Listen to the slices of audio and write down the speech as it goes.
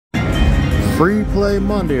Free Play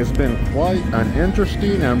Monday has been quite an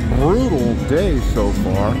interesting and brutal day so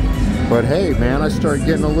far. But hey, man, I started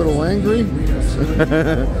getting a little angry,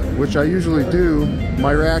 which I usually do.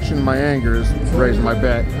 My reaction to my anger is raise my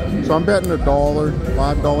bet. So I'm betting $1,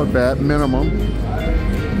 $5 bet minimum.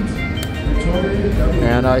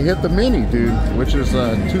 And I hit the mini, dude, which is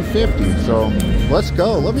 $2.50. So let's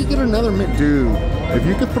go. Let me get another dude. If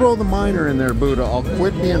you could throw the minor in there, Buddha, I'll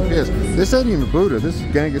quit being pissed. This ain't even Buddha. This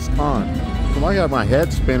is Genghis Khan. So I got my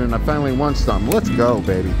head spinning. I finally won something. Let's go,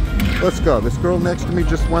 baby. Let's go. This girl next to me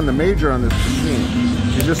just won the major on this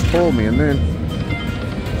machine. She just told me, and then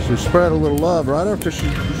she spread a little love right after she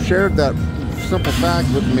shared that simple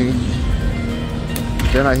fact with me.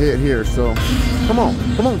 Then I hit here. So come on,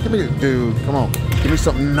 give me, dude. Come on, give me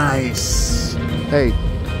something nice. Hey,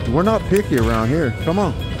 we're not picky around here. Come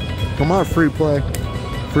on, free play.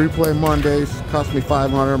 Free Play Mondays. Cost me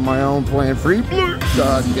 $500 on my own playing free play.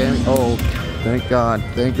 God damn it. Oh, thank God.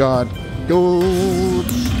 Thank God. Dude.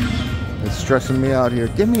 It's stressing me out here.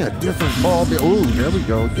 Give me a different ball. Ooh, there we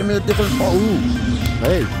go. Give me a different ball. Ooh.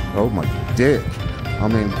 Hey. Oh, my dick. I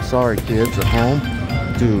mean, sorry, kids at home.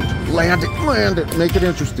 Dude, land it. Make it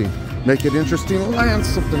interesting. Make it interesting. Land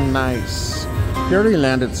something nice. You already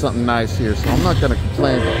landed something nice here, so I'm not going to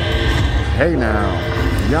complain. Hey, now.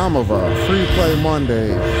 Yaamava Free Play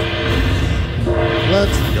Mondays.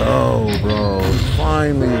 Let's go, bro.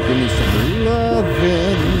 Finally, give me some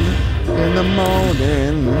loving in the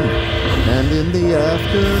morning and in the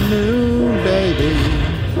afternoon, baby.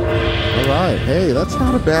 All right. Hey, that's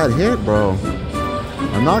not a bad hit, bro.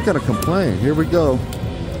 I'm not going to complain. Here we go.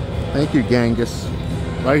 Thank you, Genghis.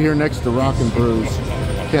 Right here next to Rock and Brews.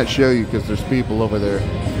 Can't show you because there's people over there.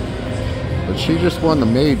 But she just won the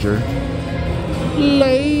major.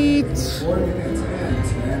 Late.